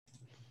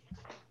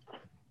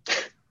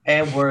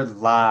And we're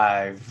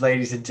live,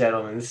 ladies and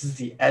gentlemen. This is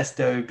the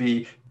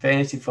SWB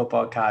Fantasy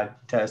Football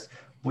Contest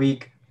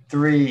Week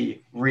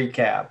 3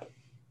 recap.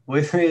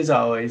 With me, as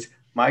always,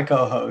 my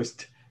co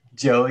host,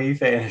 Joey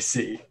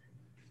Fantasy.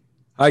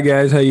 Hi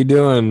guys, how you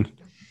doing?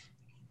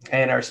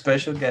 And our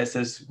special guest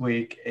this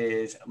week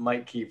is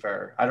Mike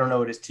Kiefer. I don't know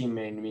what his team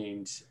name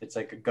means. It's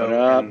like a What goat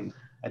up? and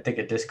I think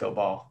a disco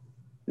ball.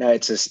 No,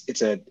 it's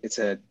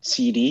a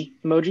CD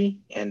emoji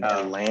and a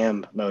Oh,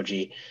 lamb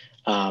emoji,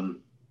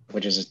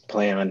 which is a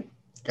play on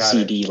got it.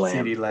 CD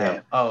lamb. CD Lamb.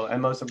 Yeah, Oh,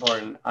 and most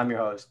important, I'm your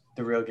host,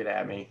 the real Get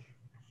At Me,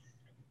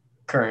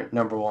 current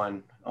number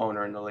one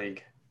owner in the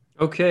league.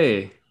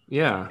 Okay,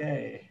 yeah.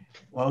 Okay,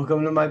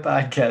 welcome to my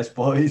podcast,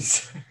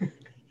 boys.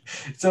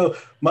 So,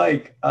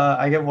 Mike,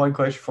 I get one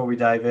question before we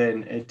dive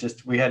in.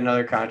 We had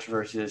another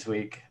controversy this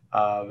week,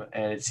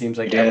 and it seems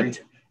we like did.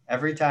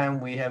 every time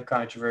we have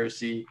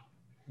controversy,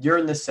 you're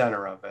in the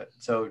center of it.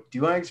 So, do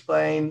you want to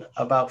explain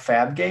about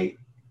Fabgate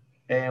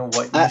and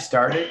what you I,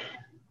 started?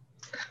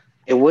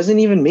 it wasn't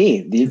even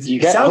me. Because You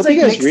guys, I hope you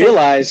guys It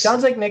realize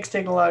sounds like Nick's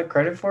taking a lot of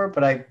credit for it,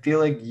 but I feel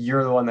like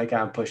you're the one that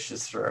kind of pushed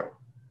this through.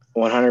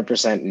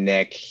 100%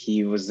 Nick.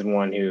 He was the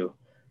one who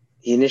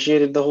he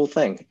initiated the whole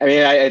thing. I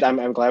mean,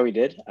 I'm glad we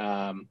did. Still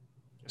And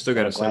got to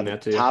I'm send glad the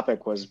that to you.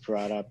 topic was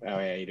brought up. Oh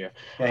yeah, you do. Yeah,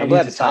 he I'm needs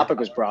glad to the talk topic about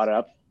was it. brought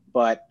up,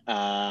 but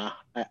I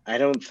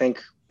don't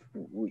think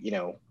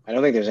I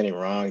don't think there's any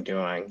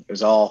wrongdoing. It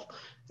was all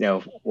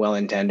well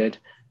intended,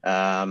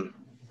 and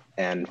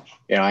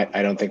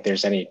I don't think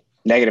there's any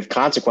negative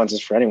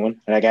consequences for anyone.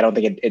 Like I don't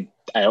think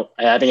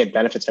I think it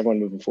benefits everyone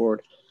moving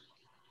forward.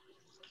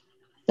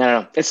 I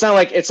don't know. It's not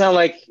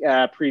like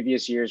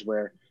previous years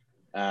where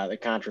the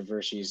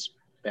controversy's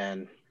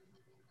been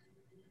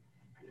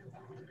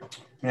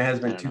It has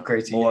I been don't too know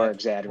crazy more yet.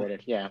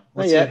 exaggerated. Yeah,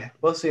 We'll not see. yet.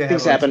 We'll see what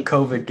Things happens with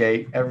happen. COVID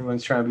gate.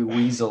 Everyone's trying to be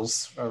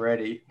weasels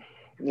already.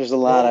 There's a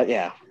lot Well, of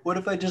yeah. what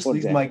if I just Well,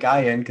 leave my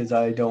guy in because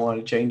I don't want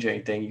to change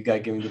anything? You got to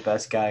give me the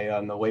best guy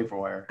on the waiver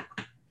wire.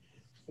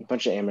 a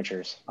bunch of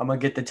amateurs. I'm gonna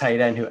get the tight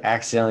end who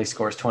accidentally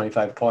scores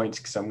 25 points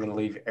because I'm gonna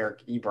leave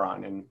Eric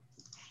Ebron. And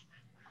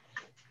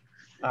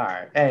all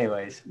right.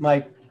 Anyways,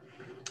 Mike,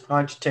 why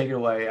don't you take it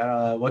away?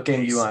 What game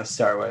do you want to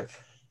start with?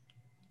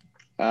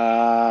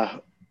 Uh,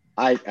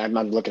 I'm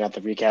looking at the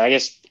recap. I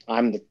guess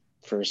I'm the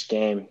first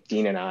game.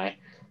 Dean and I.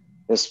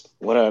 This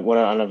what an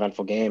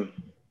uneventful game.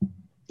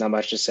 Not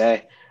much to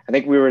say. I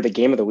think we were the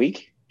game of the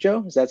week,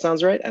 Joe. Does that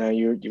sounds right? I know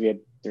you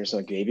had there's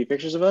some baby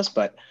pictures of us,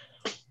 but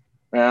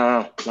I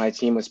don't know. My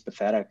team was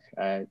pathetic.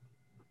 I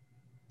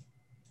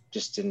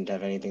just didn't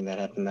have anything that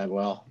happened that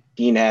well.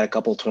 Dean had a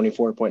couple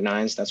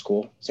 24.9s. That's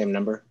cool. Same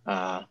number.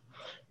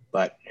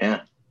 But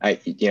yeah,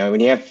 when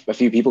you have a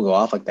few people go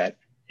off like that,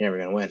 you're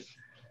never gonna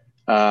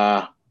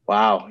win.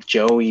 Wow,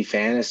 Joey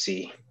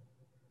Fantasy. You're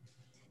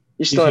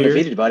He's still here,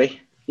 undefeated, buddy.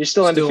 You're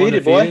still still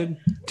undefeated, boy. undefeated.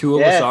 Two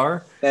of us Yeah, are.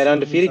 that Two of us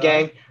undefeated are.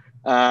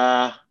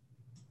 gang.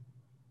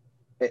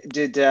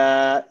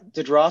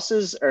 Did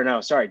Ross's or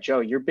no? Sorry, Joe.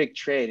 Your big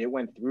trade it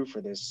went through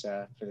for this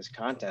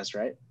contest,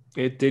 right?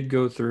 It did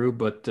go through,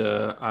 but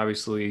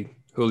obviously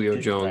Julio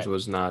Jones Right,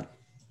 was not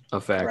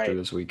a factor right,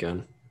 this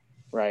weekend.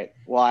 right.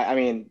 Well, I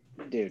mean,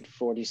 dude,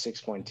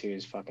 46.2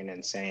 is fucking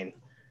insane.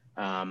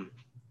 Um,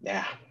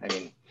 yeah, I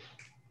mean,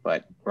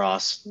 but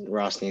Ross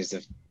needs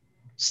to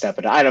step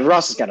it. I know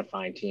Ross has got a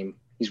fine team.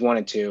 He's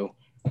 1-2.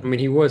 I mean,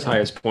 he was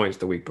highest points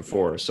the week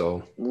before,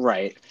 so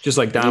Right. just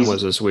like And Dom he's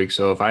was this week.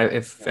 So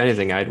if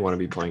anything, I'd want to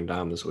be playing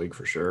Dom this week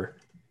for sure.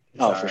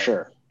 He's oh all for right.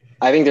 sure.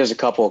 I think there's a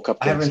couple of I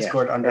cupcakes. haven't Yeah.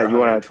 scored under You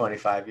want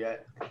 125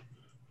 yet.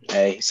 to?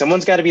 Hey,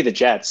 someone's got to be the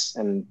Jets,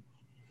 and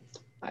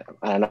I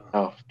don't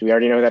know. Do we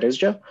already know who that is,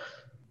 Joe?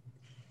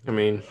 I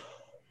mean,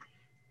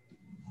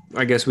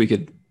 I guess we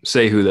could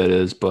say who that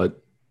is, but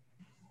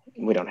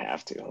We don't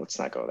have to. Let's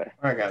not go there.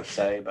 I gotta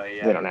say, but We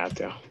yeah. don't have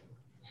to.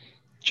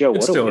 Joe,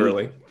 it's what a still week!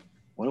 early.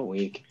 What a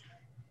week!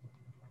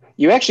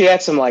 You actually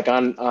had some like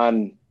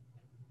on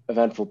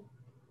eventful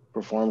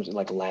performances,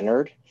 like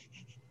Leonard,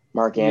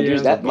 Mark Yeah, it Andrews.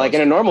 was a That like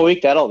in a bust. normal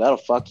week, that'll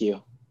fuck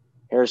you.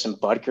 Harrison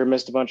Butker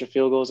missed a bunch of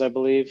field goals, I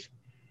believe.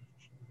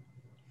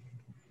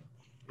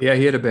 Yeah,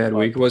 he had a bad But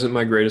week. It wasn't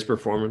my greatest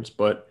performance,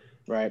 but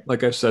right,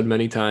 like I've said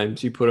many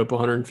times, you put up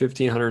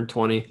 115,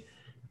 120,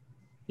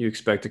 you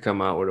expect to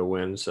come out with a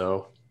win.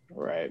 So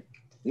right.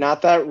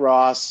 Not that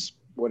Ross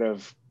would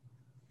have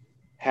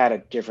had a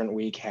different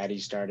week had he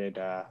started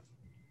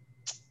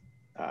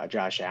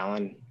Josh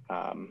Allen.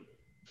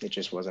 It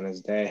just wasn't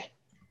his day.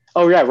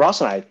 Oh yeah,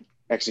 Ross and I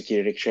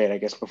executed a trade, I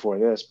guess, before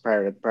this,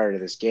 prior to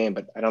this game,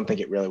 but I don't think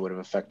it really would have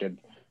affected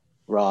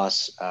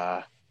Ross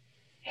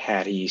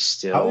had he How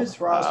still. is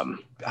Ross?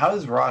 How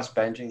is Ross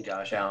benching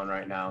Josh Allen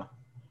right now?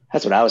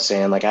 That's what I was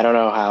saying. Like I don't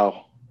know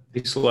how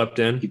he slept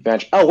in. you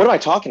bench. Oh, what am I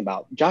talking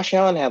about? Josh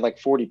Allen had like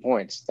 40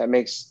 points. That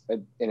makes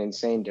an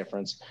insane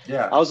difference.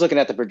 Yeah. I was looking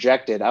at the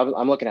projected.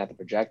 I'm looking at the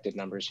projected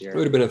numbers It would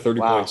here. have been a 30-point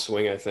Wow,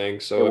 swing, I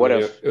think. it So I would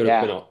mean, have. it would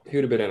have Yeah, been he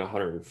would have been at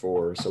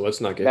 104. So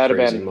let's not get that would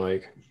have crazy, been.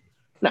 Mike.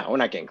 No, we're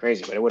not getting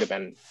crazy, but it would have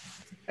been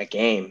a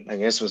game. I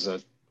guess that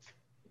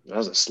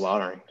was a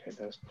slaughtering.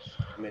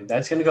 I mean,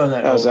 that's gonna go in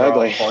that That was overall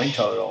ugly. point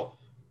total.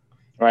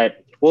 Right.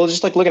 Well,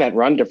 just like looking at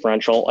run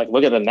differential, like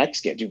look at the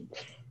next game. Dude,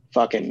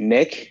 fucking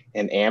Nick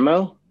and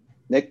Ammo.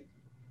 Nick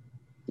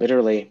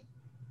literally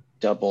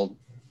doubled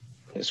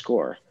his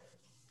score.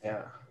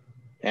 Yeah.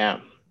 Yeah.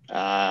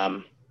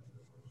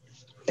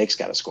 Nick's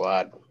got a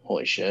squad.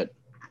 Holy shit.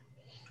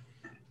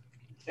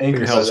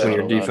 It helps when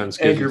your defense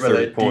gives you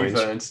 30 points.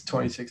 Defense,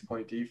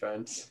 26-point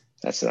defense.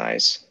 That's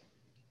nice.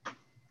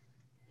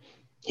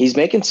 He's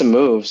making some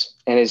moves,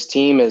 and his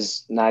team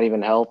is not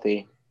even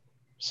healthy.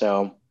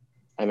 So,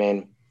 I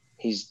mean,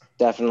 he's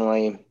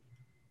definitely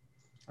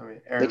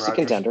Nick's a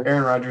contender.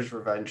 Aaron Rodgers'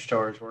 revenge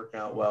tour is working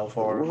out well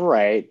for him.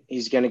 Right.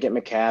 He's going to get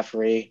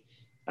McCaffrey.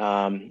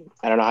 I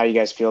don't know how you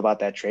guys feel about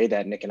that trade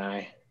that Nick and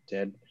I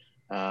did.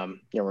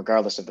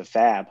 Regardless of the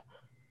fab,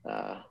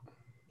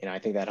 I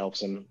think that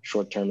helps him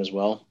short term as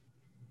well.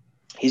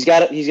 He's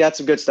got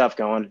some good stuff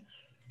going.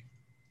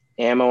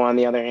 Ammo, on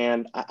the other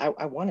hand,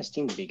 I want his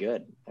team to be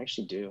good. I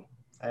actually do.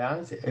 I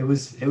honestly, it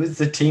was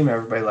the team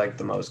everybody liked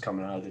the most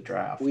coming out of the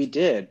draft. We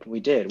did.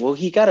 Well,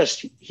 he had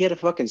a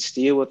fucking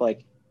steal with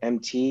like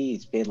MT.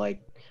 He's paid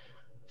like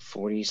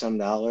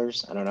 $40-some.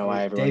 I don't know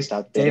why everyone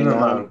stopped bidding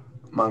on him.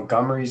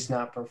 Montgomery's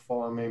not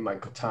performing.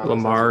 Michael Thomas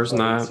Lamar's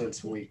not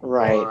since week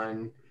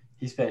 1.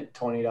 He spent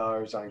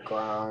 $20 on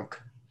Gronk.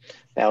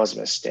 That was a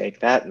mistake.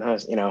 That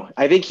was,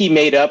 I think he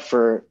made up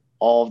for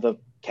all of the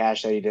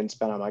cash that he didn't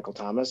spend on Michael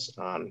Thomas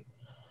on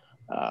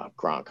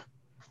Gronk.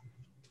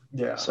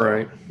 Yeah. So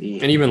right.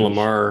 And even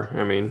Lamar,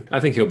 I mean, I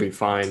think he'll be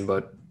fine,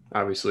 but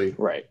obviously.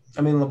 Right.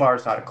 I mean,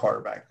 Lamar's not a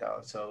quarterback, though,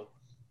 so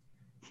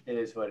it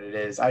is what it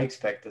is. I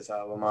expect this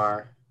out of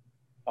Lamar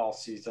all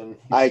season.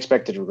 I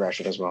expected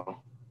regression as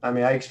well. I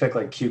mean, I expect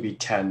like QB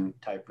 10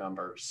 type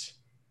numbers.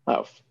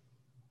 Oh,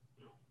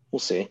 we'll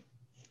see.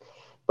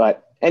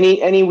 But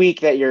any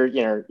week that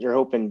you're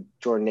hoping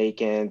Jordan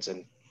Akins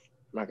and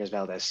Marcus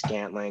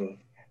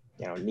Valdez-Scantling,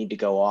 need to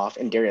go off,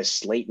 and Darius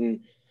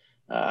Slayton,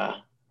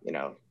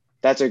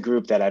 that's a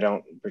group that I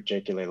don't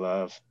particularly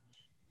love.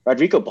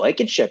 Rodrigo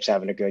Blankenship's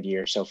having a good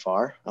year so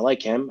far. I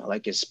like him. I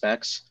like his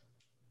specs.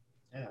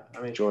 Yeah,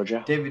 I mean,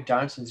 Georgia. David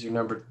Johnson's your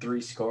number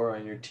 3 scorer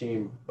on your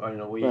team in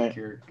a week. Right.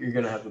 You're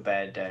gonna have a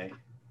bad day.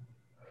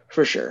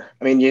 For sure.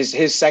 I mean,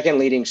 his second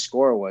leading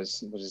score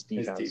was his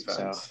defense.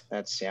 So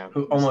that's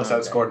who almost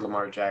outscored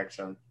Lamar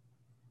Jackson.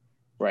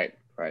 Right.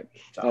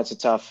 So. That's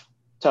a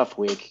tough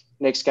week.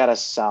 Nick's got a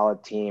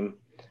solid team.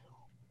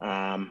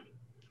 Let's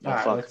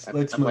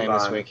move on.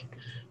 This week.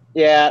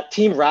 Yeah,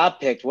 team Rob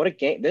picked. What a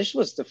game! This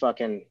was the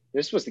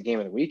game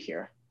of the week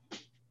here.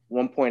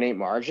 1.8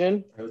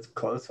 margin. It was a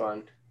close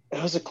one.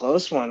 It was a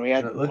close one. We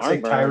had. It looks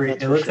like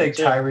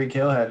Tyreek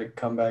Hill had to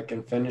come back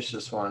and finish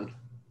this one.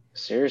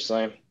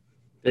 Seriously.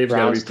 Dave's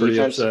got to be pretty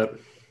upset.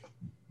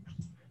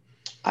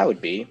 I would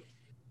be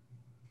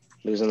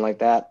losing like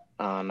that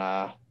on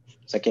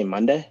is that game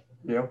Monday?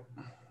 Yep.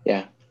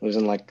 Yeah,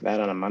 losing like that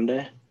on a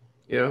Monday.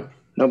 Yeah.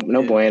 No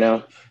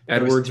bueno.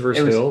 Edwards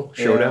versus Hill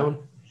showdown.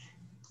 Yeah.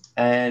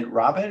 And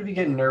Rob had to be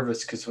getting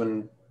nervous because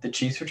when the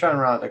Chiefs were trying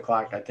to run out the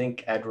clock, I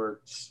think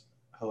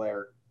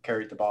Edwards-Helaire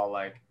carried the ball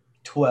like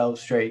 12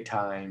 straight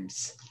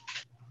times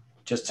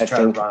just to try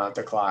to run out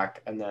the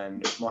clock, and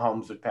then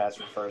Mahomes would pass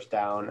for first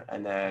down,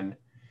 and then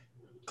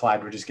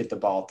Clyde would just get the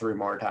ball 3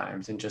 more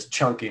times and just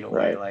chunking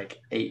away like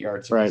 8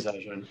 yards of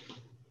possession.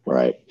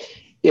 Right.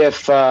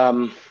 If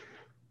Rob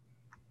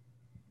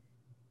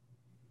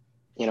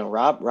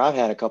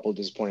had a couple of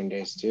disappointing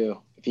days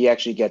too. If he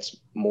actually gets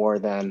more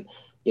than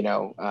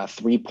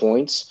 3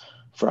 points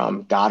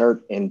from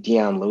Goddard and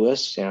Deion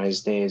Lewis,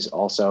 his days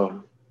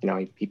also,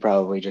 he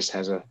probably just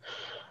has a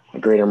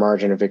greater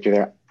margin of victory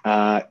there.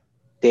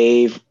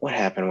 Dave, what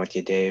happened with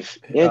you, Dave?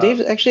 Yeah,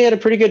 Dave actually had a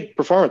pretty good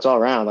performance all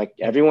around. Like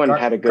everyone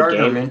had a good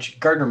game.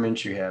 Gardner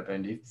Minshew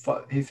happened.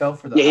 He fell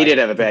for the he did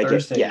have a bad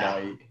Thursday game.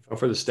 night. Fell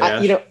for the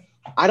stash.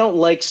 I don't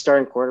like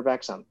starting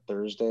quarterbacks on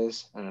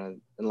Thursdays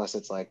unless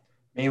it's like.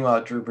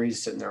 Meanwhile, Drew Brees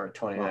sitting there with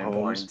 29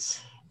 points.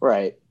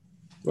 Right.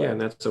 Yeah,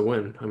 and that's a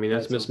win. I mean,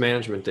 that's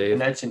mismanagement, Dave.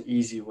 And that's an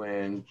easy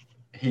win.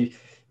 He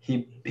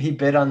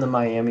bid on the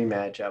Miami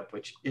matchup,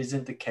 which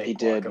isn't the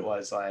cakewalk it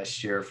was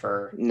last year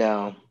for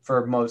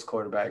most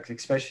quarterbacks,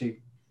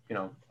 especially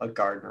a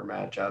Gardner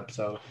matchup.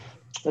 So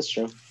that's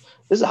true.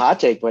 This is a hot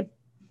take, but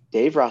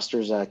Dave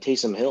rosters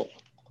Taysom Hill.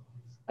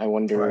 I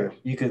wonder. Right.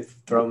 You could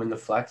throw him in the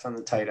flex on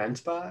the tight end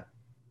spot.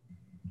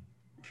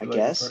 I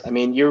guess. I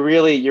mean, you're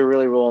really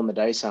rolling the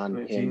dice on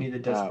him. You need the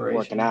desperation.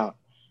 Working out,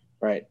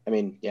 right? I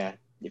mean, yeah.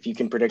 If you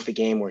can predict the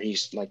game where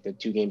he's like the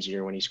 2 games a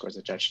year when he scores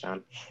a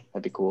touchdown,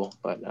 that'd be cool.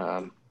 But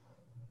I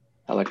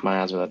like my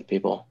odds with other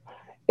people.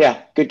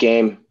 Yeah, good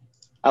game.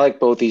 I like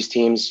both these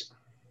teams.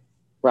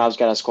 Rob's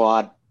got a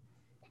squad.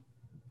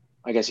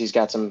 I guess he's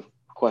got some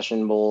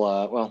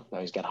questionable. No,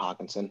 he's got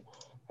Hawkinson.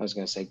 I was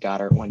going to say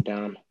Goddard went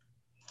down.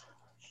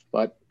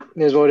 But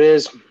here's what it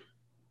is.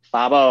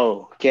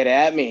 Bobo, get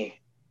at me.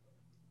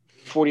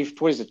 What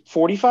is it,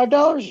 $45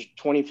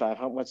 or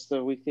 $25? What's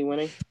the weekly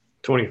winning?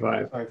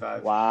 25.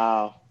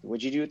 Wow.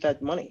 What'd you do with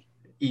that money?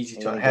 Easy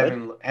to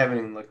haven't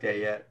even looked at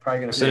it yet.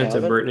 Probably gonna send it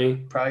to Brittany.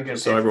 Probably gonna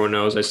so everyone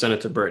knows I sent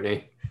it to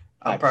Brittany.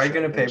 I'm probably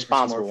gonna pay for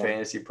some more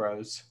Fantasy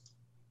Pros.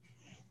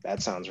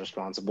 That sounds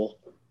responsible.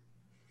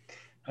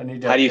 I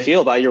need How do you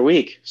feel about your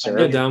week, sir?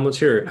 Yeah, Dom, let's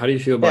hear it. How do you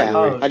feel about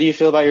your week? How do you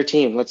feel about your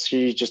team? Let's hear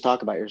you just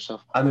talk about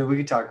yourself. I mean, we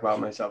could talk about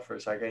myself for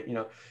a second.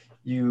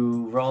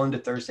 You roll into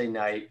Thursday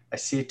night. I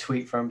see a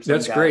tweet from some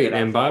That's guy great. that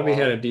I And Bobby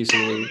follow. had a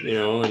decent week,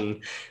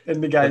 and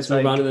And the guy's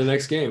let's move on to the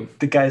next game.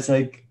 The guy's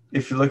like,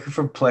 if you're looking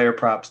for player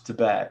props to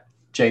bet,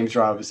 James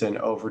Robinson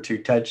over 2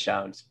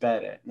 touchdowns,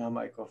 bet it. And I'm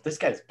like, well, if this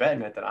guy's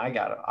betting it, then I'm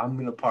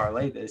going to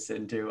parlay this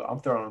into, I'm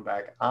throwing him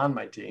back on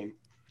my team.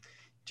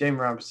 James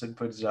Robinson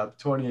puts up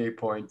 28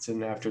 points,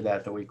 and after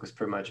that, the week was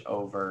pretty much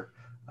over.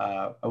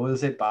 I will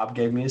say Bob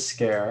gave me a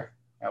scare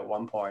at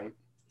one point.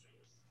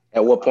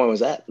 At what point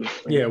was that?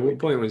 What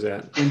point was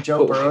that? When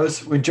Joe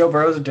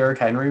Burrows and Derrick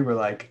Henry were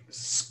like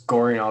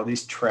scoring all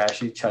these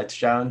trashy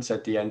touchdowns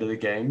at the end of the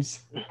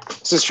games.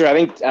 This is true. I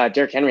think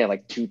Derrick Henry had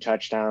like 2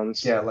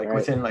 touchdowns. Yeah, like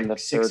within like the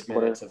 6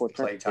 minutes of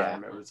play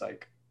time, it was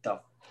like,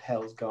 the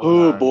hell's going on?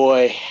 Oh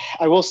boy,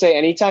 I will say,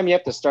 anytime you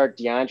have to start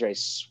DeAndre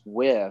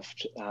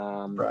Swift,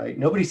 right?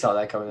 Nobody saw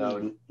that coming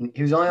out.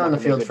 He was only on the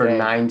field for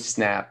 9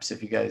 snaps.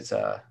 If you guys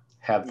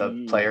have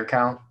the player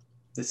count.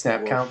 The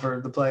snap count for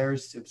the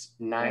players, it was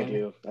 9. I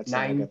do. That's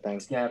 9 not a good thing.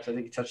 Snaps. I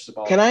think he touched the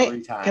ball 3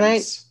 times.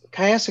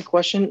 Can I ask a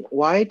question?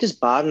 Why does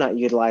Bob not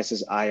utilize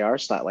his IR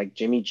slot? Like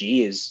Jimmy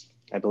G is,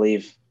 I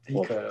believe.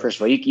 First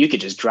of all, you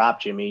could just drop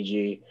Jimmy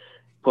G,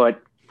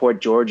 put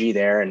Georgie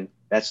there, and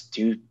that's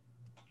two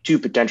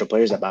potential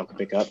players that Bob could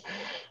pick up.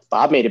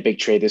 Bob made a big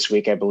trade this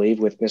week, I believe,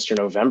 with Mr.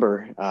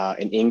 November,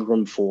 an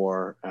Ingram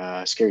for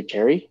Scary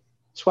Terry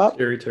swap.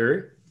 Scary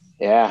Terry?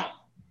 Yeah.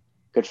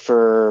 Good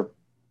for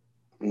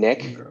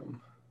Nick. Ingram.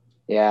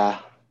 Yeah,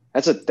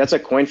 that's a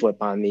coin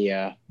flip on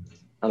the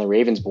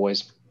Ravens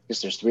boys. I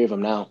guess there's 3 of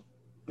them now.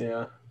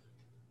 Yeah.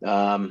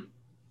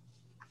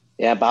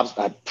 Bob's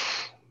got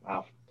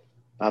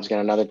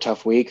another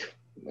tough week.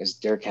 Is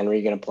Derrick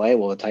Henry going to play?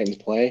 Will the Titans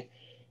play?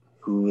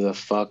 Who the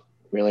fuck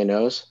really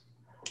knows?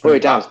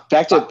 Wait, Dom,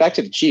 back to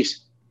the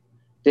Chiefs.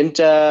 Didn't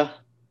how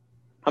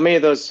many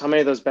of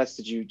those bets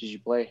did you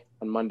play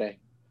on Monday?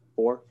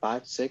 4,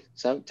 5, 6,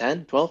 7,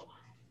 10, 12?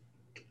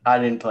 I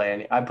didn't play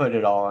any. I put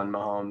it all on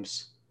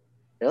Mahomes.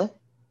 Really?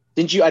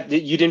 Didn't you?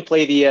 You didn't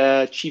play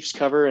the Chiefs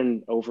cover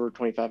and over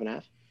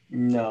 25.5?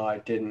 No, I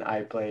didn't.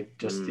 I played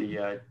just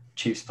the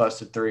Chiefs plus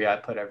the 3. I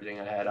put everything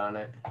I had on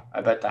it.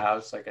 I bet the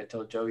house, like I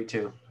told Joey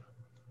too.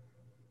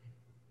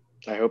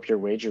 I hope your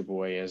wager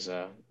boy is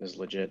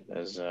legit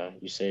as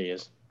you say he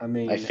is. I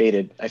mean, I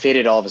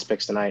faded all of his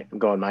picks tonight. I'm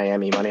going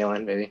Miami money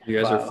line, baby.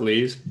 You guys are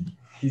fleas.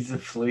 He's a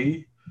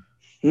flea.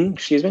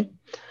 Excuse me.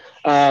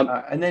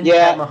 And then you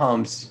have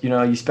Mahomes.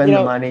 You spend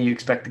the money, you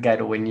expect the guy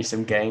to win you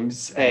some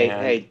games.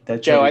 Hey,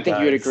 Joe, I think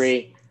you would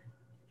agree.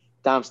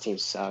 Dom's team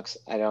sucks.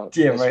 I don't.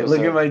 Yeah, right.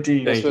 Look at my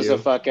team. This was a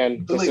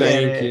fucking.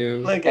 Thank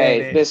you.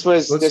 Hey, this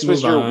was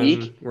your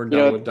week. We're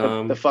done with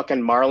Dom. The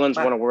fucking Marlins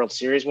won a World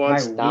Series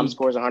once. Dom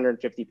scores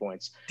 150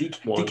 points.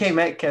 DK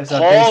Metcalf's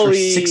on pace for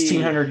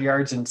 1,600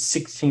 yards and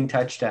 16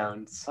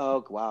 touchdowns.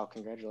 Oh wow!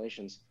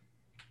 Congratulations.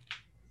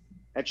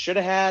 That should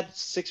have had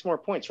 6 more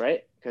points,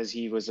 right? Because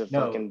he was a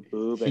fucking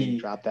boob and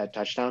dropped that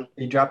touchdown.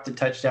 He dropped the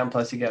touchdown,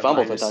 plus he got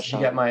fumbled the touchdown.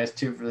 He got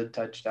 -2 for the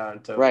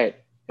touchdown. So right.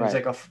 It was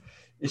like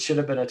it should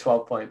have been a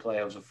 12-point play.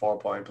 It was a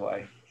 4-point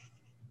play.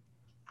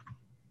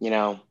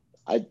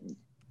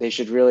 They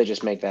should really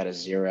just make that a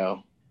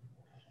 0.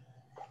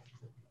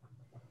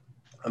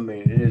 I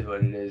mean, it is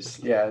what it is.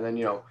 Yeah, and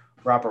then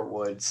Robert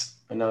Woods,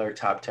 another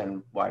top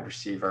 10 wide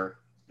receiver.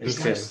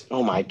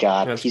 Oh my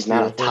God, he's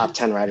not a top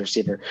 10 wide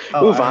receiver.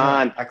 Move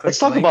on. Let's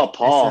talk about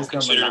Paul.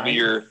 Consider to be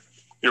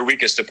your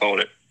weakest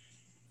opponent.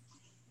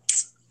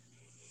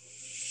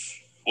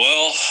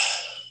 Well,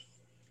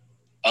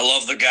 I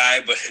love the guy,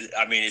 but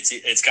I mean,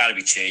 it's got to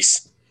be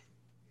Chase.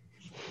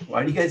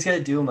 Why do you guys got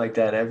to do him like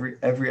that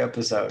every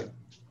episode?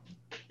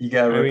 You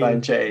got to rip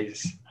on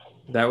Chase.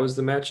 That was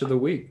the match of the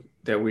week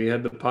that we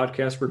had the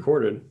podcast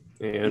recorded,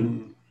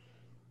 and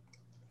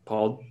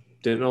Paul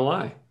didn't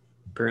lie.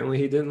 Apparently,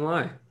 he didn't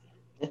lie.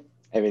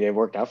 I mean, it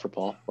worked out for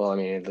Paul. Well, I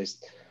mean, at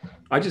least.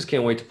 I just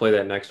can't wait to play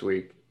that next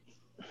week.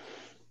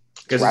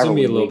 Because it's going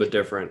to be a little bit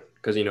different.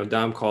 Because,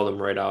 Dom called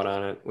him right out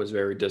on it, was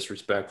very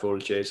disrespectful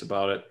to Chase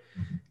about it.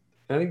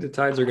 I think the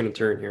tides are going to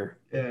turn here.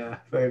 Yeah,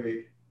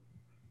 maybe.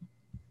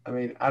 I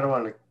mean, I don't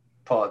want to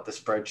pull out the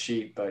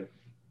spreadsheet, but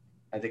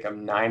I think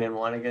I'm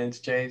 9-1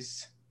 against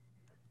Chase.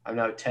 I'm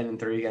now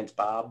 10-3 against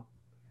Bob.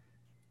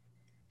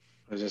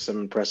 Those are some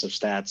impressive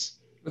stats.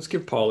 Let's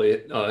give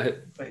Paulie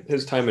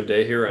his time of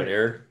day here on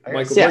air.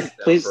 Michael,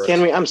 please.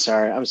 Can we? I'm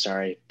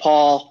sorry.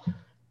 Paul,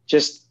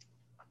 just,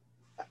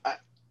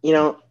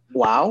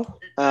 wow.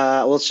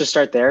 Let's just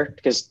start there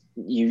because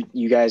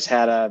you guys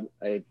had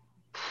a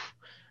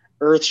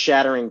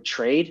earth-shattering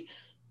trade.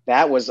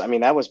 That was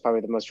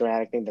probably the most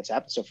dramatic thing that's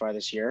happened so far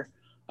this year.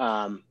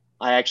 I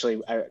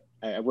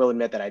will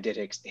admit that I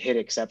did hit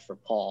accept for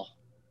Paul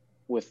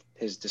with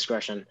his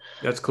discretion.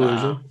 That's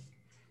collusion.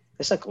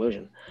 It's not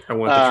collusion. I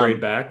want the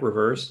trade back,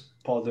 reverse.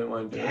 Paul didn't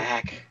want to do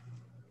it.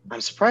 I'm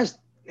surprised.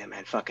 Yeah,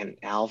 man, fucking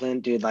Alvin,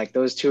 dude. Like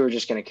those two are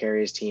just gonna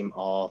carry his team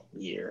all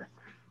year.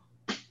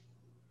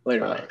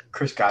 Literally.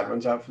 Chris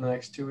Godwin's out for the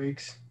next 2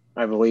 weeks.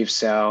 I believe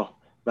so.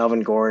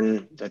 Melvin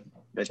Gordon.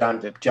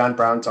 John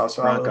Brown's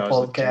also out with a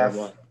pulled calf.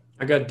 Terrible.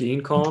 I got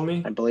Dean calling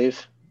me. I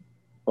believe.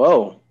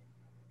 Whoa.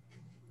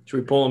 Should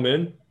we pull him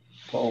in?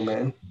 Pull him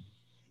in.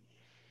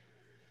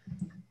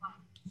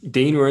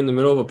 Dean, we're in the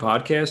middle of a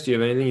podcast. Do you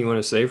have anything you want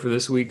to say for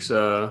this week's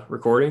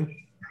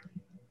recording?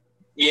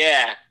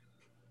 Yeah.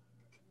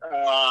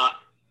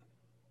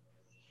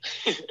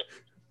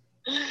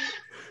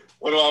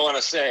 What do I want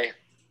to say?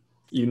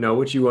 You know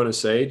what you want to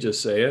say.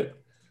 Just say it.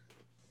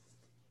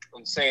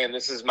 I'm saying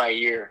this is my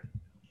year.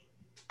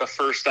 The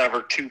first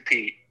ever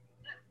two-peat.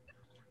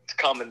 It's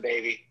coming,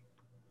 baby.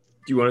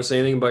 Do you want to say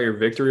anything about your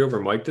victory over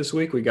Mike this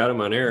week? We got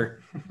him on air.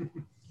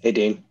 Hey,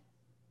 Dean.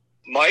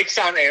 Mike's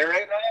on air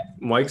right now?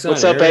 Mike's on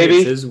What's air. up, baby?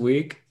 It's his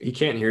week. He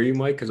can't hear you,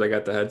 Mike, because I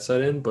got the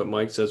headset in, but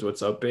Mike says,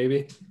 "What's up,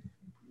 baby?"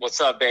 What's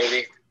up,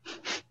 baby?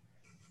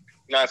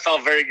 No, I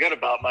felt very good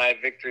about my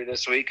victory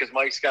this week because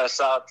Mike's got a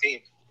solid team.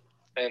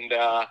 And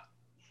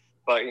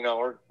but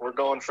we're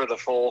going for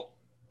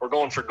we're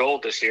going for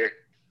gold this year.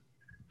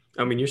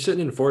 I mean, you're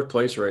sitting in fourth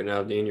place right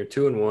now, Dean. You're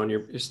 2-1.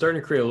 You're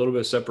starting to create a little bit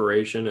of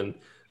separation, and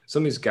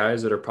some of these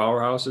guys that are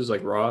powerhouses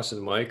like Ross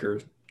and Mike are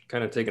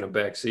kind of taking a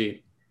back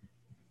seat.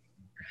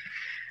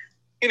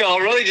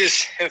 Really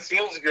just it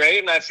feels great,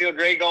 and I feel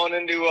great going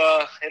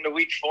into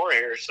week 4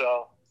 here.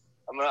 So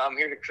I'm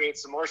here to create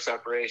some more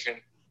separation.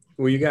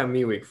 Well, you got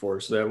me week 4,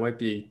 so that might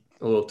be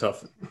a little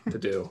tough to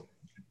do.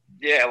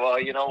 Yeah, well,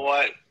 you know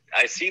what?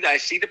 I see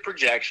the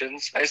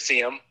projections. I see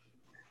them.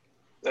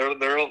 They're a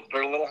little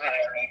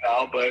higher right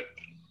now, but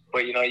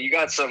you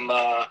got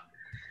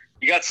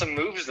some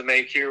moves to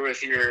make here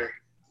with your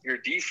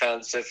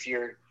defense if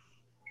your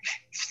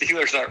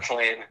Steelers aren't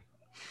playing.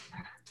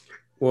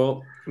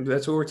 Well,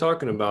 that's what we're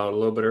talking about a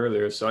little bit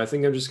earlier. So I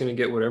think I'm just going to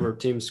get whatever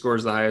team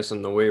scores the highest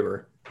on the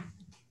waiver.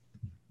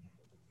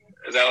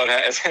 Is that what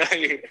happens?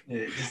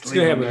 It's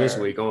going to happen this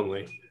week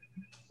only.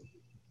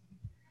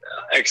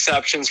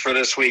 Exceptions for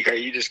this week are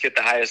you just get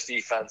the highest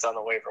defense on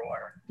the waiver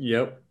wire.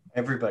 Yep.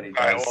 Everybody does.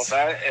 All right,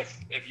 well,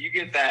 if you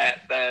get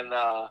that, then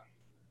I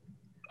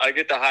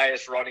get the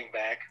highest running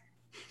back.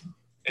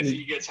 If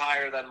he gets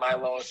higher than my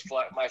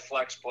my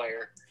flex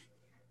player,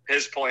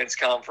 his points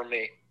come from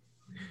me.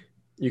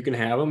 You can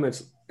have him.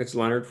 It's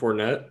Leonard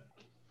Fournette.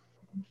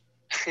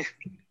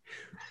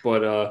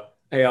 But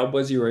hey, I'll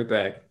buzz you right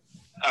back.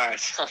 All right,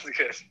 sounds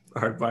good.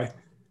 All right, bye.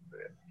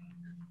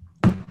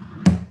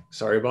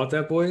 Sorry about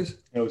that, boys.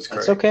 It was great.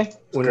 It's okay.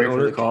 When an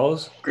owner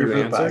calls, Great you for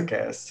the answer.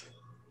 podcast.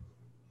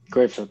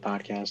 Great for the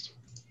podcast.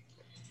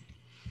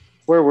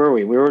 Where were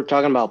we? We were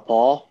talking about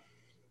Paul.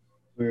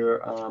 We were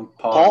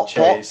Paul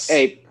Chase.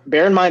 Hey,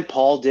 bear in mind,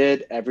 Paul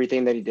did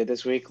everything that he did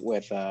this week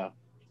with a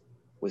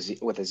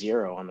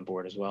 0 on the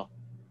board as well.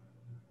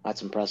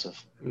 That's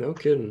impressive. No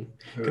kidding.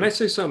 Can I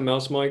say something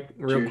else, Mike,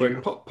 real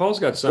Juju. quick? Paul's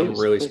got something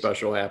Please, really please.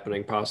 special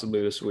happening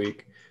possibly this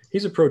week.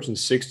 He's approaching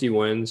 60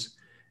 wins.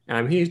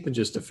 He's been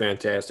just a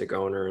fantastic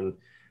owner, and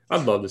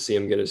I'd love to see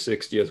him get his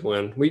 60th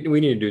win. We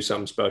need to do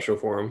something special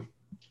for him.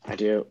 I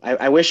do.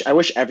 I wish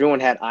everyone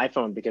had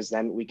iPhone because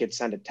then we could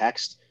send a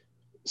text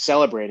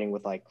celebrating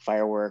with like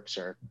fireworks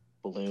or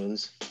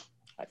balloons.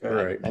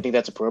 Right. I think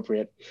that's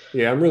appropriate.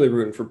 Yeah, I'm really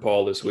rooting for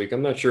Paul this week.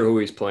 I'm not sure who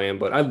he's playing,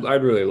 but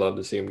I'd really love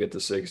to see him get to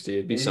 60.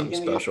 It'd be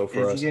something special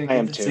for us. Is he I gonna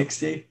am get to too.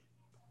 60?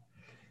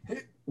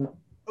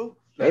 Oh,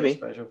 Maybe.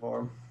 special for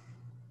him.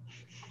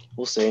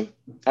 We'll see.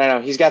 I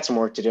don't know. He's got some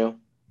work to do,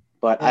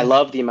 but I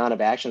love the amount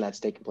of action that's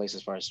taken place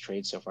as far as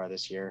trades so far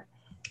this year.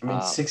 I mean,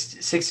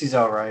 60's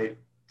all right.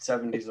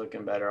 70's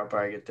looking better. I'll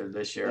probably get there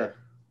this year. Yeah.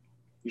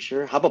 You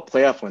sure? How about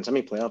playoff wins? How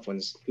many playoff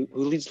wins? Who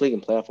leads the league in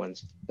playoff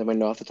wins? Does anyone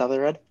know off the top of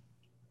their head?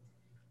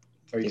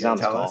 Are you He's going on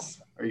to this tell call.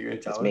 us? Are you going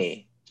to tell It's us?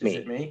 me. It's me. Is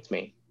it me? It's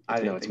me. I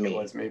didn't it's think me. it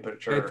was me, but I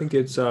sure. think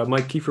it's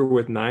Mike Kiefer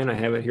with 9. I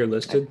have it here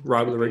listed.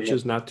 Rob the Rich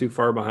is not too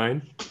far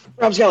behind.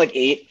 Rob's got like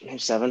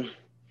 8, 7.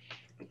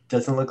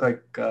 Doesn't look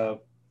like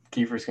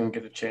Kiefer's going to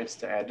get a chance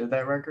to add to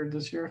that record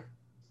this year.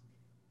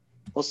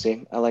 We'll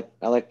see. I like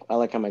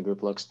how my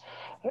group looks.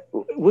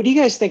 What do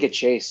you guys think of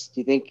Chase?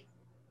 Do you think?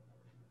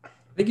 I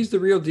think he's the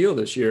real deal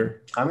this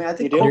year. I mean, I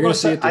think You do? You're gonna Corbo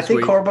see it this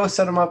week. Corbo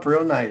set him up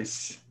real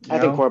nice. I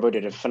think Corbo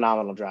did a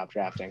phenomenal job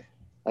drafting.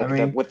 Like I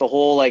mean- with the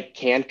whole like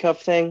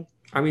handcuff thing.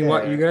 I mean,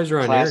 Yeah, you guys are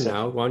on classic. air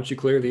now. Why don't you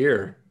clear the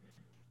air?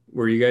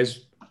 Were you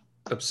guys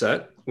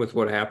upset with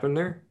what happened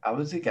there? I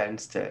was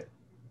against it.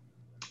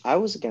 I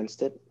was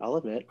against it. I'll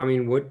admit. I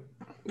mean,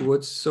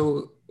 what's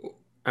so?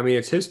 I mean,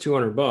 it's his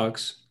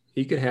 $200.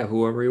 He could have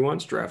whoever he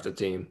wants draft a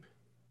team.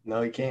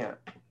 No, he can't.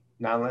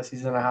 Not unless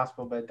he's in a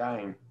hospital bed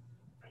dying.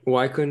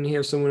 Why couldn't he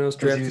have someone else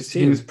draft his He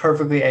team? was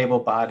perfectly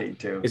able-bodied,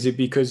 too. Is it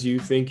because you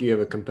think you have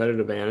a competitive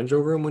advantage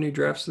over him when he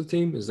drafts the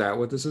team? Is that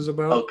what this is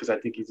about? Oh, because I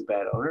think he's a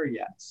bad owner?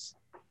 Yes.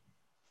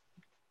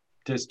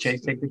 Does Chase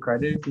take the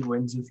credit if he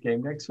wins this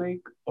game next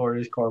week? Or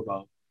does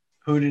Corbo?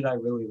 Who did I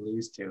really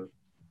lose to?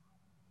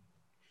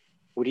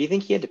 What do you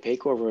think he had to pay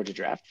Corvo to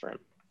draft for him?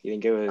 Do you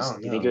think it was? I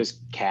don't Do you think know. it was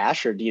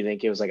cash, or do you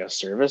think it was like a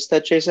service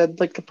that Chase had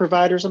like to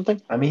provide or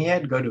something? I mean, he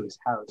had to go to his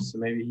house, so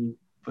maybe he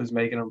was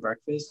making him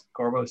breakfast.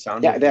 Corbo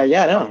sounded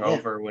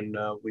over when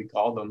we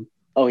called him.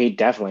 Oh, he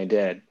definitely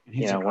did. And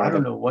he's like, I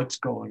don't know what's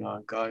going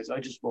on, guys. I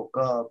just woke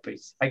up.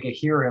 I could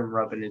hear him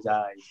rubbing his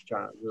eyes,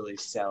 trying to really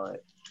sell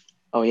it.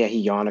 Oh yeah, he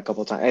yawned a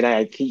couple of times, and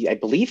I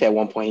believe at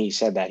one point he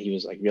said that he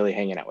was like really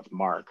hanging out with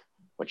Mark,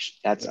 which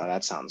that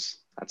sounds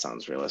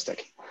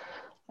realistic.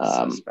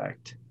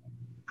 Suspect.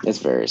 It's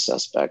very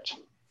suspect.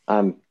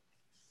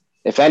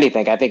 If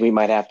anything, I think we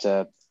might have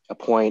to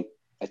appoint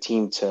a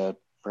team to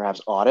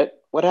perhaps audit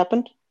what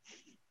happened.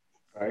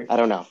 Right. I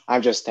don't know.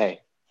 I'm just saying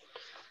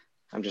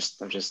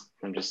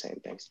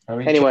things. I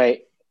mean,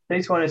 anyway,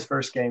 Chase won his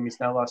first game. He's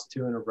now lost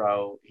 2 in a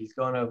row. He's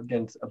going up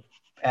against an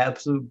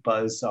absolute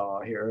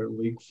buzzsaw here in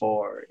week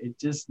 4. It's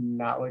just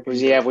not like. Who's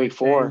he have week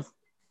 4?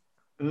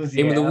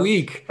 Game of the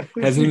week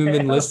hasn't even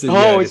been listed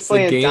yet. Oh, it's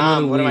playing game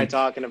Dom. What am I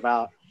talking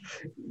about?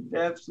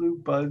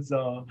 Absolute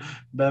buzzsaw.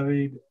 I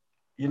mean,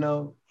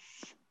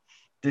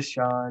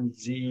 Deshaun,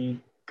 Zeke,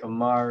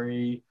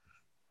 Amari,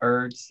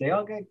 Ertz, they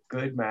all get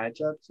good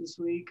matchups this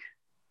week.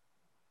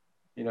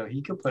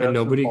 He could put up.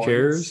 Nobody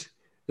cares.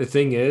 The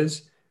thing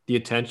is, the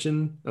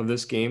attention of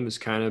this game has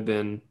kind of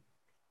been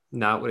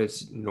not what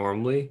it's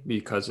normally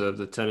because of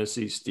the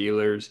Tennessee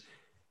Steelers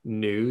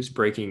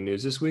breaking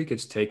news this week.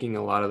 It's taking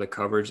a lot of the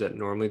coverage that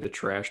normally the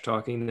trash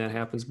talking that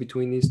happens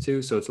between these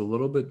two. So it's a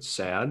little bit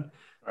sad.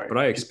 Right. But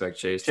I expect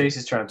Chase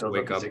is trying to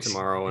wake up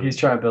tomorrow. He's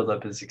trying to build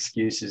up his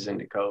excuses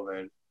into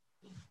COVID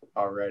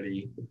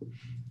already.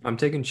 I'm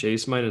taking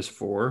Chase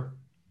 -4.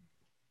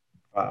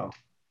 Wow.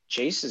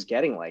 Chase is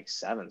getting like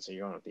 7, so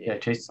you're going with the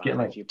Chase is getting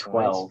like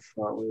 12.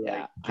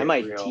 Yeah, I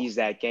might tease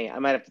that game. I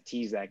might have to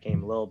tease that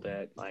game a little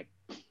bit. Like,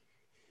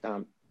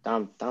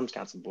 Dom's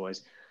got some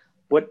boys.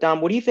 What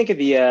do you think of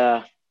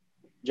the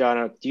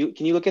John?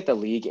 Can you look at the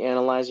league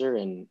analyzer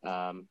in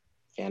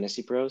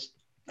Fantasy Pros?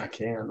 I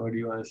can. What do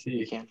you want to see?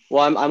 You can.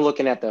 Well, I'm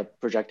looking at the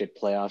projected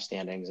playoff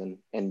standings,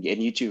 and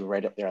you two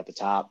right up there at the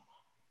top.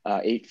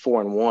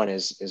 8-4-1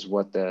 is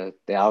what the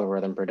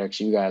algorithm predicts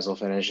you guys will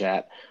finish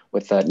at,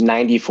 with a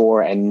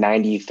 94 and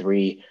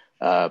 93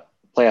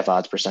 playoff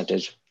odds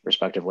percentage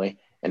respectively,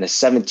 and a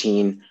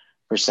 17%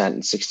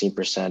 and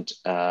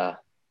 16%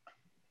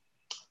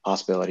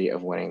 possibility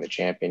of winning the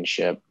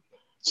championship.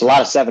 It's a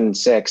lot of 7 and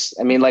 6.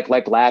 I mean, like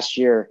last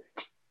year,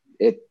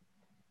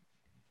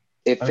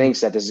 it thinks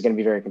that this is going to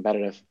be very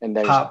competitive, and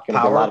there's going to be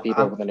a lot of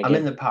people within the game. I'm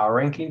in the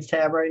power rankings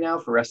tab right now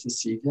for rest of the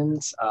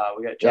seasons.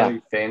 We got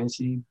Joey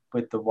Fantasy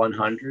with the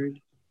 100.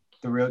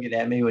 The Real Get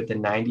At Me with the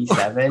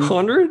 97.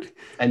 100?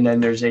 And then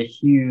there's a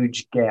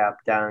huge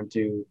gap down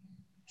to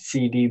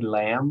CD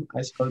Lamb,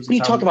 I suppose. What are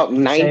you talking about?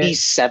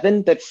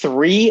 97? That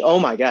 3? Oh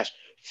my gosh.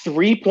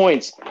 3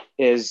 points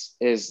is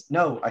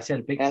no, I said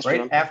a big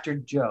right after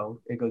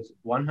Joe, it goes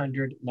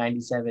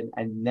 197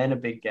 and then a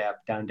big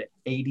gap down to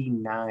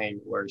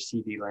 89 where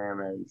CD Lamb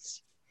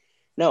is.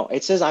 No,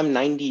 it says I'm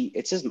 90.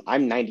 It says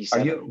I'm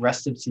 97. Are you at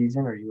rest of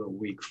season or are you at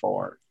week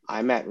 4?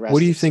 I'm at rest.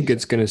 What do you think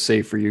it's going to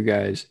say for you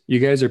guys? You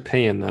guys are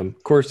paying them.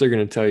 Of course, they're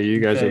going to tell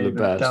you guys are the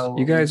best.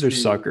 You guys are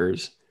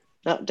suckers.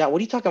 No, what are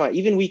you talking about?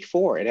 Even week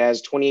 4, it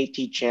has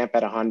 2018 champ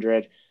at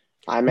 100.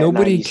 I'm at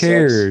Nobody 96.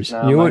 cares.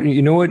 No,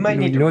 you know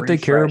what they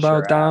care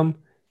about, Dom?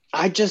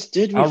 I just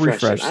did refresh. I'll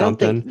refresh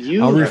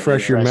something. I'll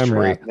refresh your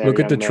memory. Look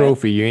at the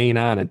trophy. You ain't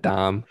on it,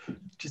 Dom.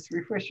 Just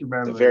refresh your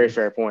memory. That's a very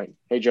fair point.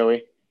 Hey,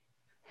 Joey.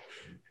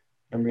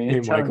 I mean,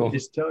 it's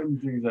telling you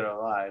things that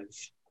are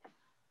lies.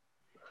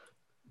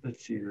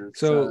 Let's see this.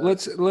 So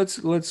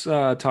let's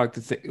talk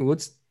to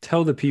let's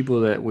tell the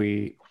people that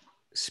we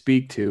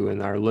speak to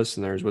and our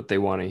listeners what they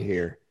want to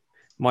hear.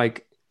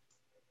 Mike,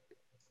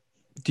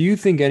 do you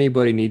think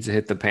anybody needs to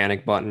hit the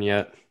panic button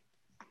yet?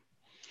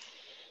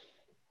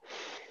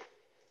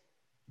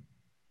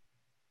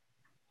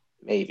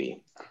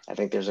 Maybe. I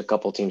think there's a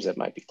couple teams that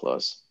might be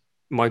close.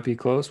 Might be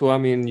close. Well, I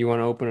mean, you want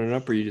to open it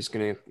up, or are you just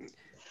gonna?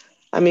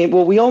 I mean,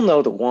 well, we all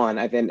know the one.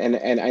 I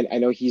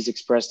know he's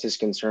expressed his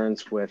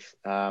concerns with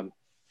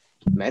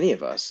many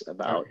of us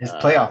about his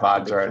playoff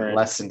odds are at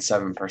less than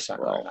 7%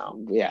 right now.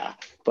 Yeah,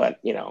 but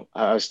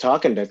I was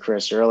talking to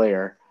Chris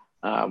earlier.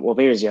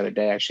 Maybe it was the other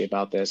day actually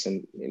about this,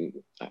 and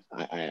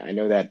I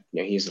know that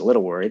he's a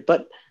little worried.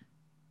 But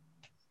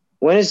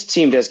when his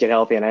team does get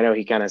healthy, and I know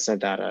he kind of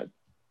sent out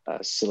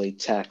a silly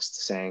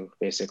text saying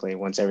basically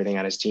once everything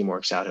on his team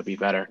works out, he'll be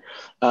better.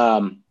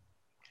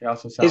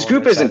 His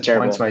group isn't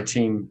terrible. Once my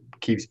team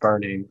keeps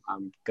burning,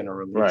 I'm gonna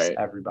release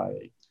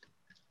everybody.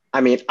 I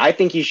mean, I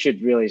think he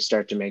should really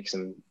start to make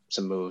some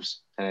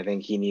moves, and I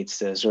think he needs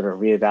to sort of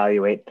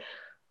reevaluate.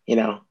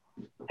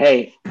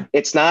 Hey,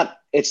 it's not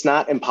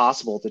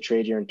impossible to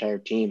trade your entire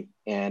team,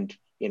 and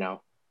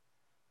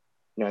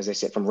as I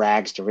said, from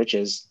rags to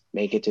riches,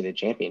 make it to the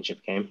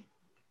championship game.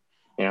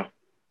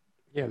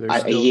 Yeah,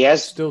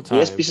 there's still time. He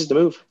has pieces to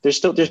move. There's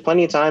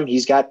plenty of time.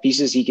 He's got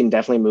pieces he can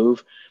definitely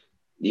move.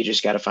 You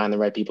just got to find the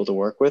right people to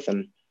work with,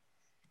 and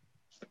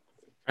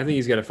I think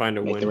he's got to find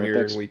a win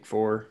here in week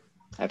 4.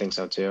 I think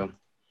so too.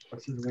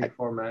 What's his week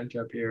 4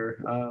 matchup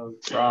here?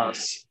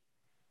 Ross.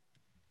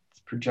 It's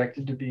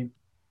projected to be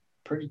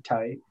pretty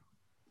tight.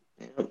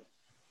 Yeah.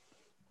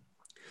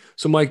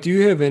 So, Mike, do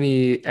you have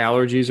any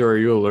allergies or are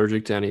you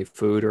allergic to any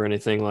food or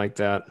anything like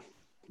that?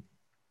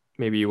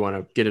 Maybe you want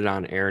to get it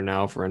on air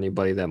now for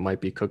anybody that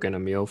might be cooking a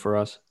meal for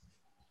us.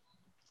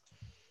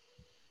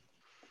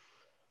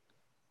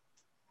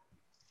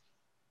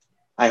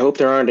 I hope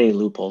there aren't any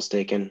loopholes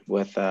taken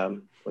with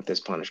this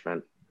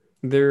punishment.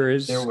 There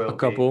is There will a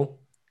couple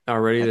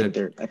already. I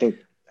think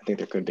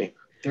there could be.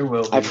 There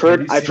will be. I've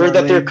heard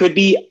that there could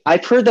be.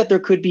 I've heard that there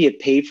could be a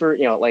paid for,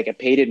 like a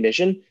paid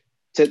admission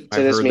to I've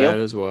this heard meal. that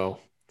as well.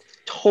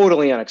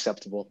 Totally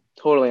unacceptable.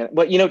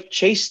 But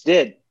Chase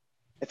did,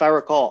 if I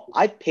recall,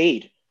 I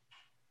paid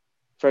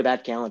for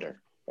that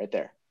calendar right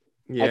there.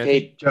 Yeah, I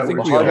paid I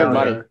think we hard-earned all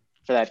money are.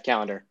 for that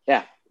calendar.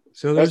 Yeah.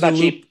 So there's not a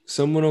cheap.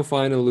 someone will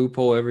find a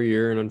loophole every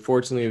year, and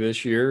unfortunately,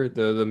 this year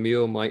the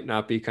meal might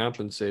not be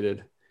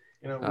compensated.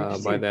 We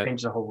just by need to that.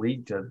 change the whole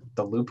league to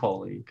the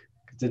loophole league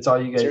because it's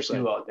all you guys Seriously.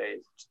 do all day.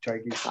 Just try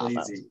to get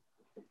sleazy.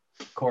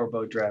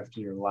 Corbo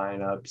drafting your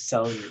lineup,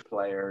 selling your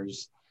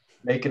players,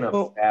 making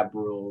up fab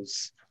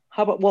rules.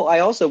 How about? Well, I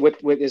also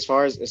with as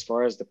far as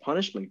the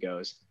punishment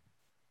goes,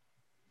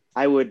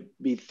 I would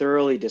be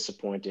thoroughly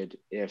disappointed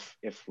if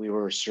we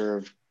were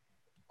served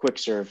quick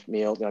serve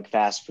meal, like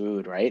fast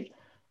food, right?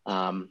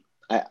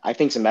 I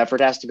think some effort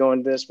has to go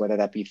into this, whether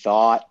that be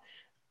thought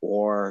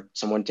or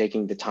someone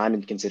taking the time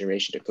and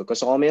consideration to cook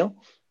us all a meal.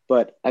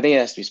 But I think it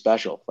has to be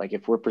special. Like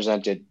if we're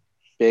presented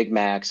Big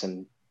Macs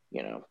and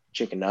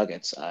chicken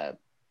nuggets. I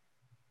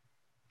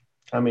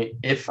mean,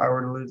 if I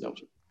were to lose them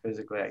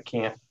physically, I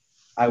can't.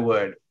 I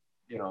would,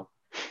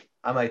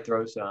 I might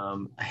throw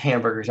some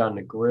hamburgers on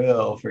the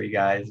grill for you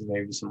guys, and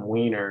maybe some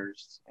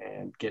wieners,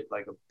 and get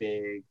like a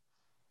big,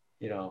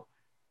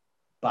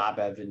 Bob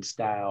Evans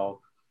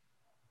style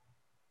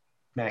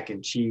mac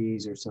and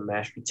cheese or some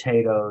mashed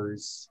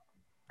potatoes.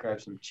 Grab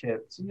some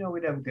chips.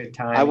 We'd have a good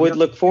time. I would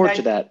look forward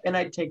to that. And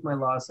I'd take my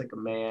loss like a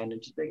man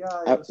and just think,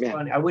 oh, that was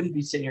funny. I wouldn't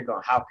be sitting here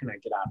going, how can I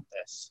get out of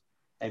this?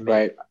 And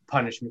make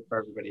punishment for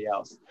everybody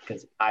else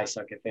because I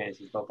suck at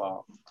fantasy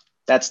football.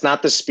 That's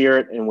not the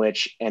spirit in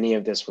which any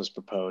of this was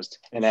proposed.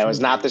 And that was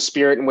not the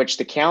spirit in which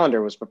the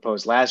calendar was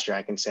proposed last year,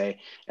 I can say,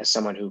 as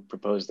someone who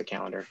proposed the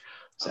calendar.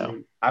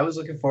 So I was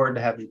looking forward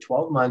to having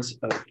 12 months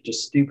of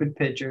just stupid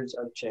pictures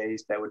of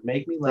Chase that would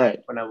make me laugh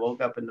when I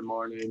woke up in the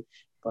morning.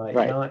 But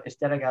you know what?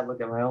 Instead, I got to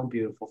look at my own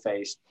beautiful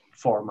face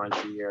 4 months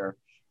a year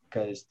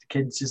because the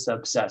kid's just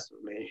obsessed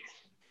with me.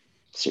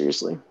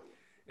 Seriously.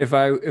 If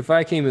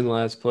I came in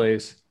last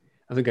place,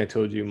 I think I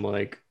told you,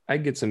 Mike,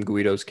 I'd get some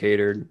Guidos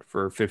catered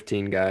for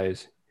 15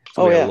 guys.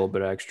 So we had a little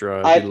bit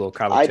extra, a little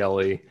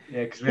cavatelli.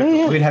 Yeah, because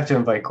we'd have to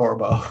invite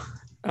Corbo.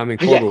 I mean,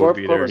 Corbo would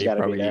be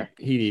there.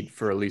 He'd eat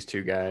for at least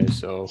 2 guys.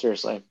 So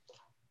seriously.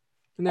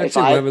 And that's it.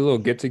 We'll have a little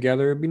get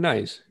together. It'd be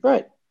nice.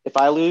 Right. If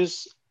I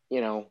lose,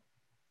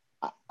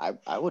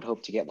 I would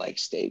hope to get like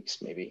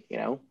steaks, maybe,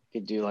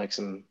 could do like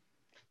some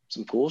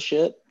cool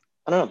shit.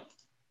 I don't know.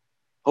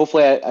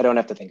 Hopefully I don't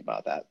have to think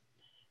about that.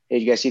 Hey,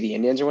 you guys see the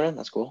Indians are winning?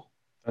 That's cool.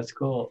 That's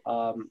cool.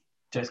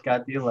 Just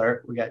got the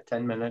alert. We got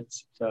 10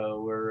 minutes.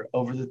 So we're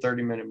over the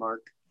 30-minute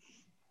mark.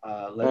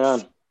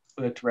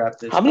 Let's wrap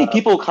this up. How many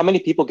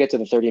people get to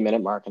the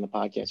 30-minute mark in the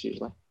podcast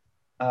usually?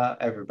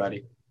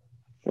 Everybody.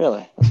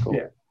 Really? That's cool.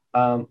 Yeah.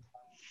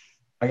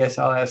 I guess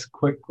I'll ask a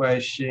quick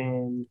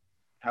question.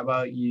 How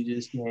about you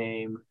just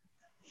name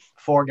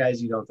 4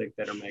 guys you don't think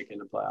that are making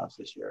the playoffs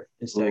this year?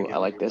 I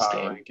like this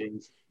game.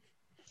 Rankings.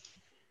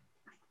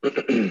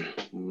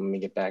 Let me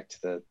get back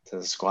to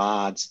the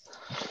squads.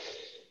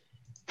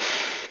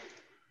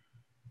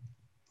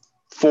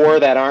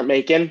 4 that aren't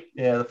making.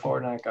 Yeah, the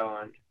 4 not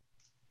going.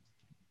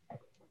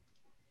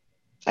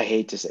 I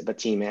hate to say, but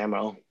Team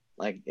Ammo,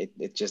 like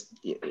it just,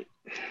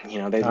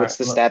 what's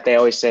the stat they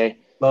always say?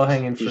 Low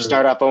hanging fruit. You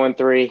start up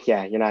 0-3.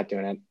 Yeah, you're not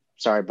doing it.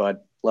 Sorry, bud.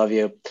 Love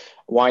you.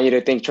 Want you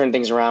to turn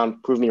things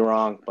around, prove me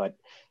wrong. But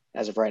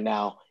as of right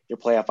now, your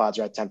playoff odds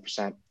are at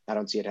 10%. I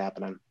don't see it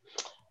happening.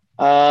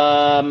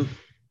 I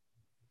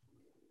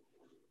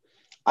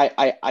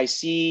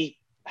see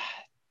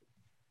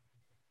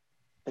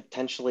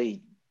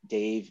potentially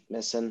Dave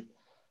missing.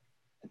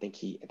 I think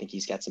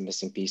he's got some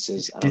missing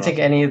pieces. Do you think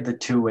any of the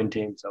 2-win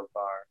teams so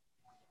far?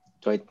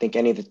 Do I think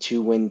any of the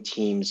 2-win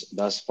teams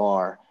thus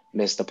far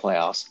missed the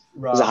playoffs?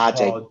 Rob, it's a hot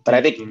take, Paul, but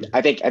I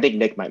think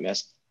Nick might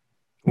miss.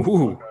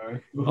 Ooh.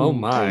 Oh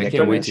my! I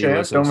can't wait to hear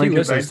listen. He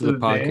listens to the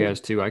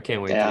podcast too. I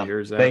can't wait to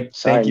hear that.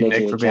 Thank you,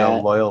 Nick, for being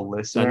a loyal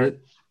listener.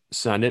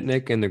 Send it,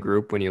 Nick, in the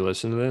group when you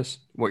listen to this.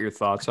 What your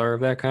thoughts are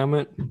of that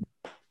comment?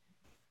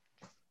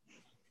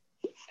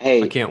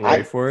 Hey, I can't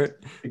wait for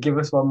it. Give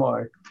us one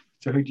more.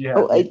 So who do you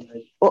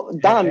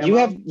have? Dom, you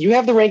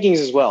have the rankings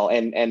as well,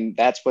 and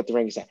that's what the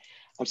rankings say.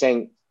 I'm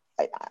saying,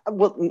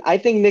 I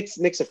think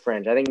Nick's a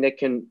fringe. I think Nick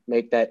can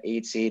make that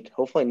 8 seed.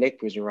 Hopefully, Nick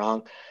proves me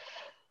wrong.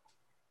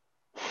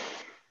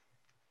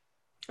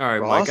 All right,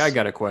 Ross? Mike, I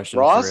got a question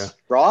for you.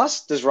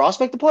 Does Ross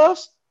make the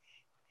playoffs?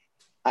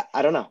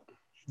 I don't know.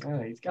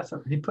 He's got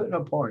some. He's putting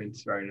up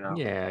points right now.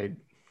 Yeah,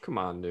 come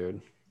on,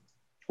 dude.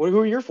 Who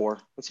are you for?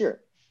 Let's hear it.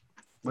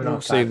 We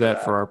don't save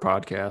that for our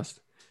podcast.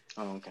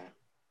 Oh, okay.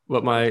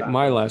 But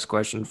my last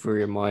question for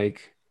you,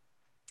 Mike.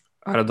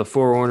 out of the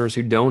four owners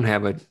who don't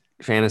have a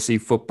fantasy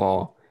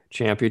football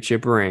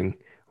championship ring,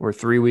 we're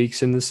 3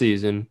 weeks in the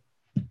season.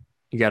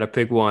 You got to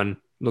pick one.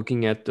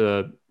 Looking at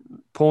the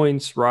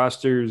points,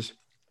 rosters,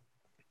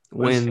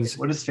 wins.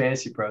 What does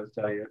Fantasy Pros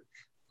tell you?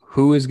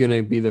 Who is going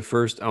to be the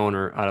first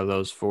owner out of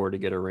those four to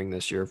get a ring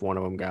this year if one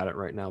of them got it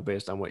right now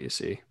based on what you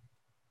see?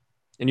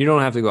 And you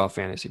don't have to go off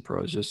Fantasy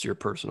Pros, just your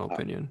personal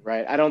opinion.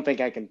 Right. I don't think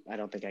I can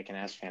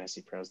ask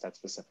Fantasy Pros that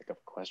specific of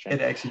a question.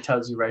 It actually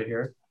tells you right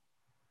here.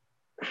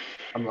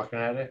 I'm looking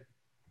at it.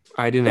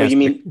 I didn't ask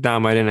you.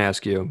 Dom, I didn't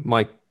ask you.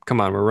 Mike,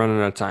 come on, we're running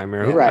out of time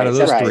here. Right, out of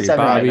those three,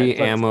 Bobby, right.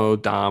 Ammo,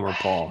 Dom, or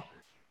Paul,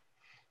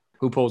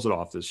 who pulls it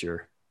off this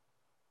year?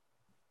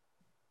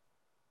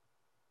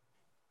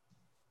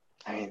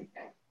 I mean,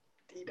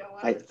 You don't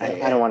I want to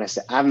say don't want to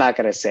say. I'm not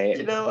going to say it.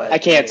 You know what? I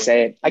can't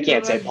say it. I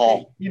can't say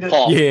Paul.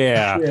 Paul.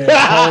 Yeah.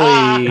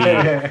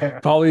 Yeah.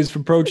 Paulie's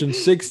approaching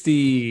 60.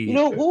 You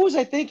know, what was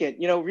I thinking?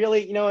 You know,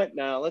 really, you know what?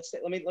 No, let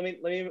me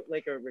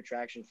make a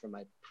retraction from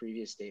my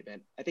previous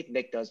statement. I think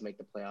Nick does make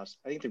the playoffs.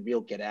 I think the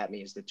real get at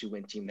me is the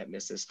 2-win team that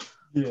misses.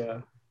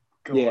 Yeah.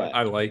 Go Yeah. on.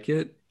 I like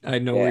it. I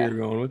know where you're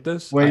going with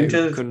this. Wait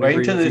until until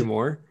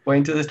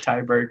this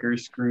tiebreaker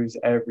screws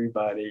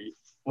everybody.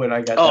 When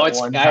I got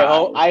one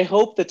tie. I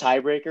hope the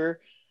tiebreaker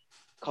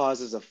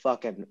causes a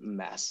fucking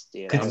mess,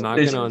 dude. I'm not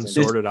going to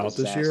unsort it out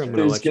this year. I'm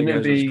going to let you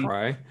guys just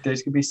cry.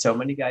 There's going to be so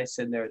many guys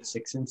sitting there at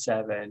 6 and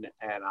 7,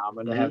 and I'm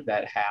going to have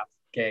that half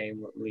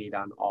game lead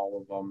on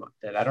all of them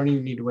that I don't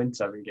even need to win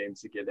 7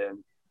 games to get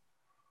in.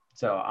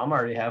 So I'm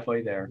already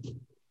halfway there.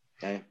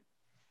 Hey.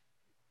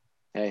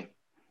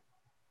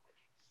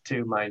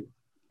 To my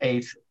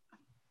 8th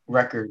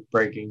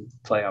record-breaking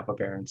playoff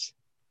appearance.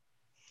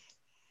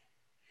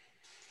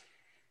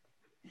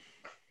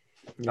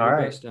 All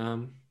right.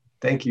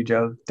 Thank you,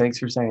 Joe. Thanks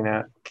for saying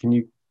that. Can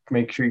you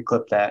make sure you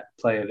clip that?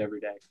 Play it every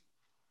day.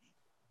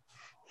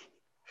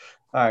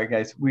 All right,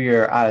 guys. We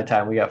are out of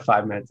time. We got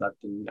 5 minutes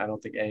left, and I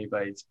don't think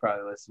anybody's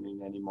probably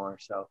listening anymore.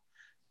 So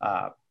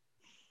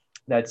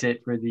that's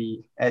it for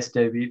the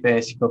SW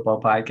Fantasy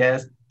Football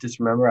Podcast. Just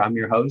remember, I'm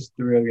your host,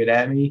 The Real Good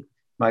At Me.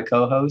 My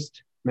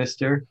co-host,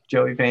 Mr.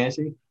 Joey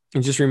Fantasy.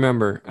 And just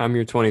remember, I'm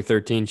your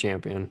 2013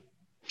 champion.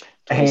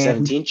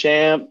 2017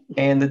 champ.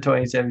 And the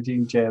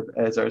 2017 champ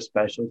as our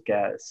special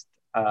guest.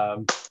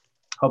 Hope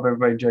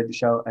everybody enjoyed the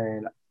show,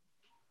 and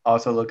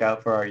also look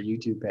out for our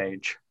YouTube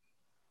page.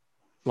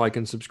 Like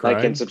and subscribe.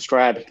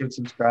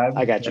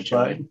 I got you,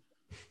 Joey.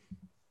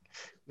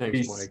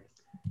 Thanks, Mike.